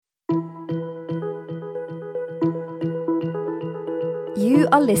You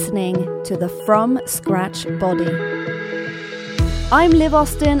are listening to the From Scratch Body. I'm Liv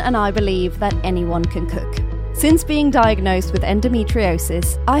Austin, and I believe that anyone can cook. Since being diagnosed with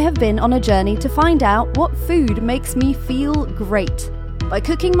endometriosis, I have been on a journey to find out what food makes me feel great. By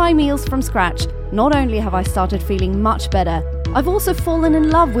cooking my meals from scratch, not only have I started feeling much better, I've also fallen in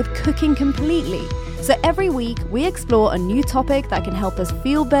love with cooking completely. So every week, we explore a new topic that can help us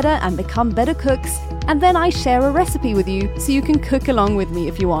feel better and become better cooks, and then I share a recipe with you so you can cook along with me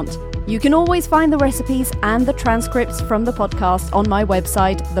if you want. You can always find the recipes and the transcripts from the podcast on my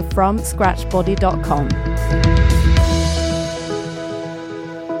website, thefromscratchbody.com.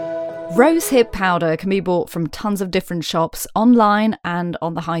 Rosehip powder can be bought from tons of different shops, online and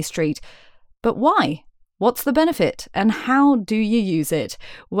on the high street. But why? What's the benefit and how do you use it?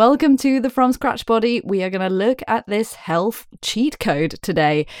 Welcome to the From Scratch Body. We are going to look at this health cheat code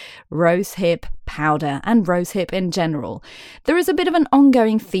today, rosehip powder and rosehip in general. There is a bit of an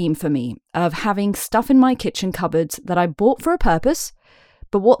ongoing theme for me of having stuff in my kitchen cupboards that I bought for a purpose,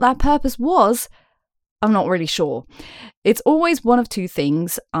 but what that purpose was, I'm not really sure. It's always one of two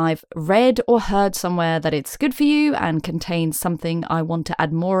things. I've read or heard somewhere that it's good for you and contains something I want to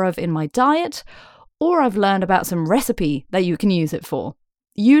add more of in my diet, or I've learned about some recipe that you can use it for.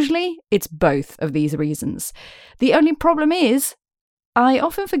 Usually, it's both of these reasons. The only problem is, I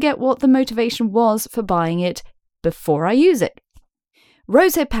often forget what the motivation was for buying it before I use it.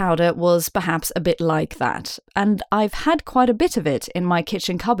 Rosehip powder was perhaps a bit like that, and I've had quite a bit of it in my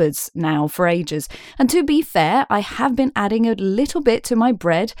kitchen cupboards now for ages. And to be fair, I have been adding a little bit to my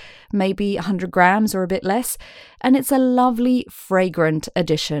bread, maybe 100 grams or a bit less, and it's a lovely, fragrant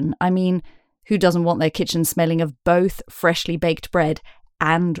addition. I mean, who doesn't want their kitchen smelling of both freshly baked bread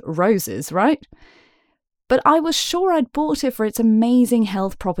and roses, right? But I was sure I'd bought it for its amazing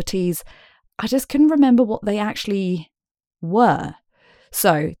health properties. I just couldn't remember what they actually were.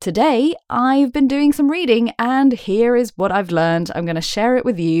 So today I've been doing some reading and here is what I've learned. I'm going to share it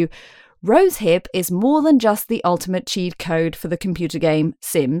with you. Rosehip is more than just the ultimate cheat code for the computer game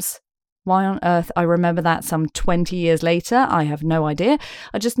Sims. Why on earth I remember that some 20 years later, I have no idea.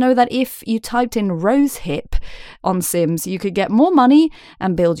 I just know that if you typed in Rosehip on Sims, you could get more money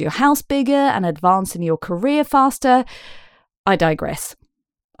and build your house bigger and advance in your career faster. I digress.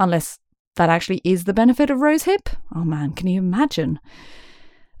 Unless that actually is the benefit of Rosehip? Oh man, can you imagine?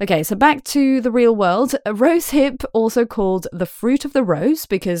 Okay, so back to the real world. Rosehip, also called the fruit of the rose,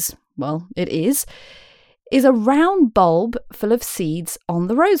 because, well, it is a round bulb full of seeds on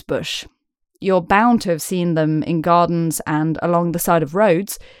the rose bush. You're bound to have seen them in gardens and along the side of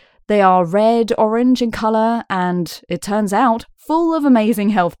roads. They are red, orange in colour, and it turns out full of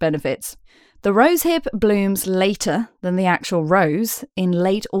amazing health benefits. The rosehip blooms later than the actual rose, in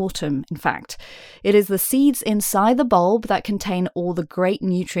late autumn, in fact. It is the seeds inside the bulb that contain all the great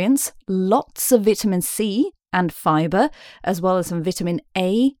nutrients, lots of vitamin C and fibre, as well as some vitamin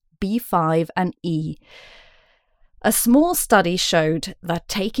A, B5 and E. A small study showed that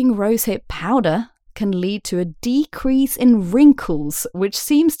taking rosehip powder can lead to a decrease in wrinkles, which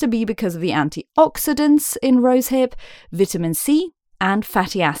seems to be because of the antioxidants in rosehip, vitamin C, and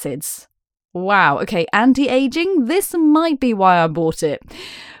fatty acids. Wow, okay, anti-aging? This might be why I bought it.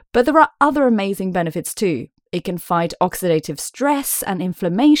 But there are other amazing benefits too. It can fight oxidative stress and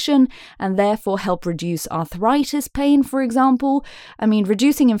inflammation and therefore help reduce arthritis pain, for example. I mean,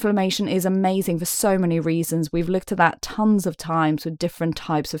 reducing inflammation is amazing for so many reasons. We've looked at that tons of times with different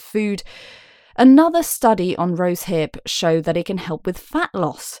types of food. Another study on rosehip showed that it can help with fat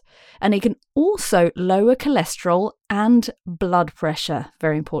loss, and it can also lower cholesterol and blood pressure.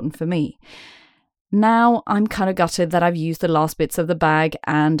 Very important for me. Now, I'm kind of gutted that I've used the last bits of the bag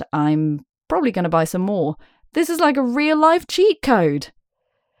and I'm probably going to buy some more. This is like a real-life cheat code.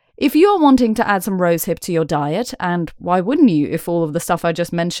 If you're wanting to add some rosehip to your diet, and why wouldn't you if all of the stuff I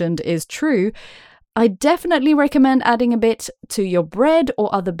just mentioned is true, I definitely recommend adding a bit to your bread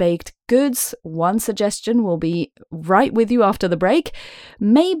or other baked goods. One suggestion will be right with you after the break.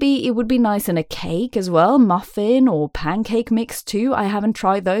 Maybe it would be nice in a cake as well, muffin or pancake mix too. I haven't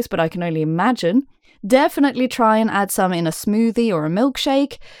tried those, but I can only imagine. Definitely try and add some in a smoothie or a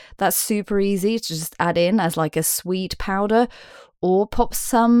milkshake. That's super easy to just add in as like a sweet powder, or pop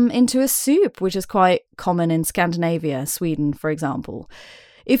some into a soup, which is quite common in Scandinavia, Sweden, for example.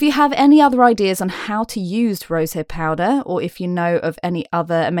 If you have any other ideas on how to use rosehip powder, or if you know of any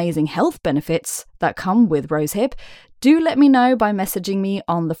other amazing health benefits that come with rosehip, do let me know by messaging me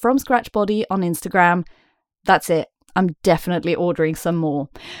on the From Scratch Body on Instagram. That's it. I'm definitely ordering some more.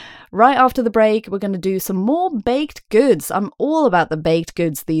 Right after the break, we're going to do some more baked goods. I'm all about the baked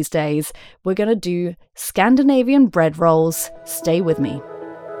goods these days. We're going to do Scandinavian bread rolls. Stay with me.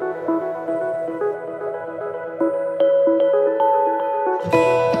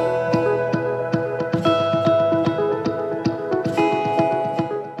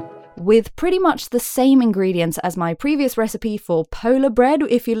 With pretty much the same ingredients as my previous recipe for polar bread,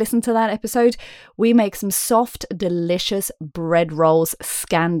 if you listen to that episode, we make some soft, delicious bread rolls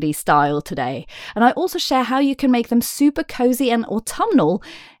Scandi style today. And I also share how you can make them super cozy and autumnal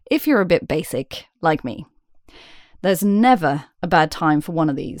if you're a bit basic, like me. There's never a bad time for one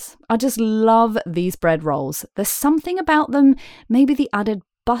of these. I just love these bread rolls. There's something about them, maybe the added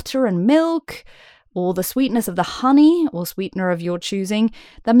butter and milk, or the sweetness of the honey or sweetener of your choosing,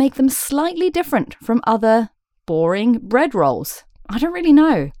 that make them slightly different from other boring bread rolls. I don't really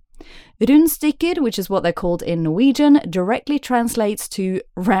know. Rundstykker, which is what they're called in Norwegian, directly translates to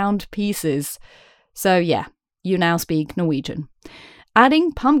round pieces. So yeah, you now speak Norwegian.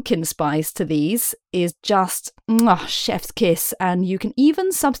 Adding pumpkin spice to these is just chef's kiss, and you can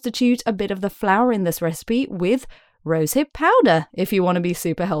even substitute a bit of the flour in this recipe with rosehip powder if you want to be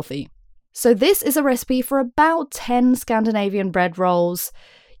super healthy. So this is a recipe for about 10 Scandinavian bread rolls.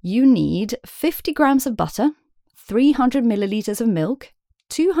 You need 50 grams of butter, 300 milliliters of milk,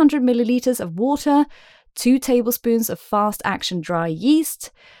 200 milliliters of water, 2 tablespoons of fast-action dry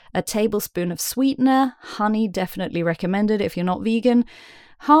yeast, a tablespoon of sweetener, honey definitely recommended if you're not vegan,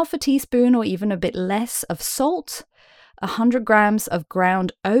 half a teaspoon or even a bit less of salt, 100 grams of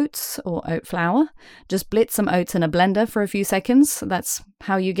ground oats or oat flour. Just blitz some oats in a blender for a few seconds. That's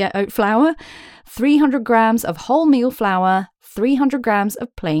how you get oat flour. 300 grams of wholemeal flour, 300 grams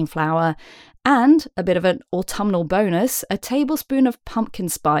of plain flour, and a bit of an autumnal bonus, a tablespoon of pumpkin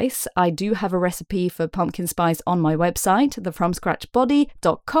spice. I do have a recipe for pumpkin spice on my website,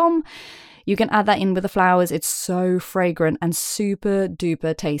 thefromscratchbody.com. You can add that in with the flowers. It's so fragrant and super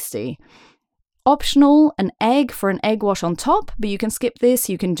duper tasty. Optional, an egg for an egg wash on top, but you can skip this.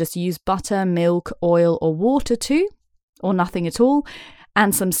 You can just use butter, milk, oil, or water too, or nothing at all.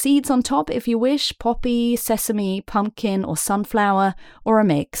 And some seeds on top if you wish, poppy, sesame, pumpkin, or sunflower, or a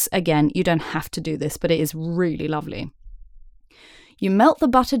mix. Again, you don't have to do this, but it is really lovely. You melt the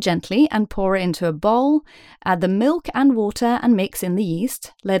butter gently and pour it into a bowl. Add the milk and water and mix in the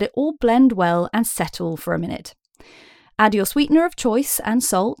yeast. Let it all blend well and settle for a minute. Add your sweetener of choice and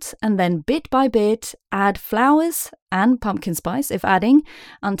salt, and then bit by bit add flowers and pumpkin spice, if adding,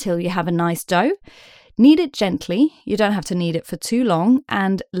 until you have a nice dough. Knead it gently, you don't have to knead it for too long,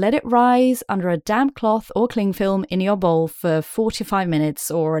 and let it rise under a damp cloth or cling film in your bowl for 45 minutes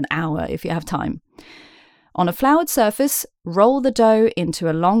or an hour if you have time. On a floured surface, roll the dough into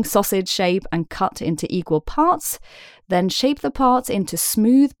a long sausage shape and cut into equal parts. Then shape the parts into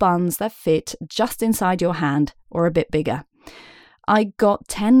smooth buns that fit just inside your hand or a bit bigger. I got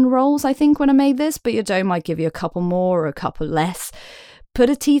 10 rolls, I think, when I made this, but your dough might give you a couple more or a couple less. Put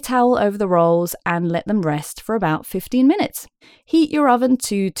a tea towel over the rolls and let them rest for about 15 minutes. Heat your oven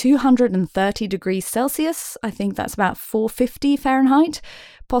to 230 degrees Celsius. I think that's about 450 Fahrenheit,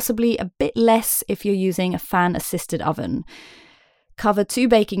 possibly a bit less if you're using a fan-assisted oven. Cover 2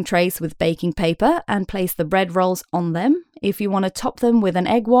 baking trays with baking paper and place the bread rolls on them. If you want to top them with an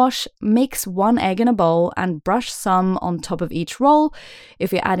egg wash, mix 1 egg in a bowl and brush some on top of each roll.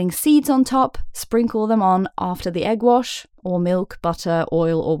 If you're adding seeds on top, sprinkle them on after the egg wash, or milk, butter,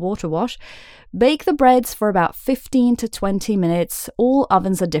 oil, or water wash. Bake the breads for about 15 to 20 minutes. All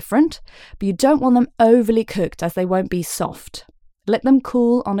ovens are different, but you don't want them overly cooked as they won't be soft. Let them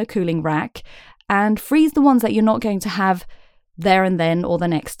cool on a cooling rack and freeze the ones that you're not going to have there and then or the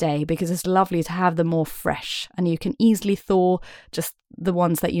next day, because it's lovely to have them more fresh and you can easily thaw just the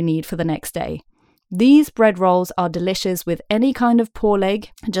ones that you need for the next day. These bread rolls are delicious with any kind of pålegg,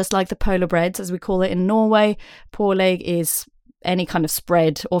 just like the polar breads as we call it in Norway. Pålegg is any kind of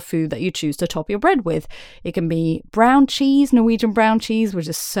spread or food that you choose to top your bread with. It can be brown cheese, Norwegian brown cheese, which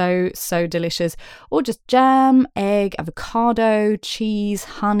is so delicious, or just jam, egg, avocado, cheese,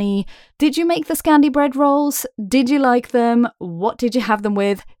 honey. Did you make the Scandi bread rolls? Did you like them? What did you have them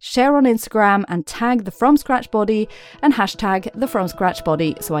with? Share on Instagram and tag the From Scratch Body and hashtag the From Scratch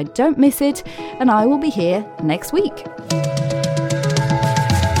Body so I don't miss it, and I will be here next week.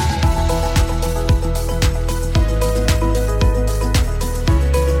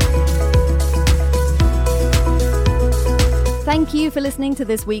 Thank you for listening to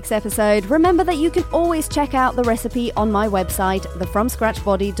this week's episode. Remember that you can always check out the recipe on my website,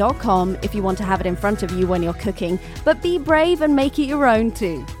 thefromscratchbody.com, if you want to have it in front of you when you're cooking, but be brave and make it your own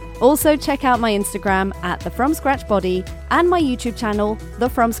too. Also, check out my Instagram at The From Scratch Body and my YouTube channel, The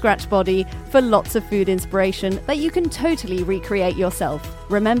From Scratch Body, for lots of food inspiration that you can totally recreate yourself.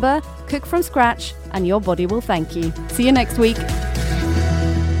 Remember, cook from scratch and your body will thank you. See you next week.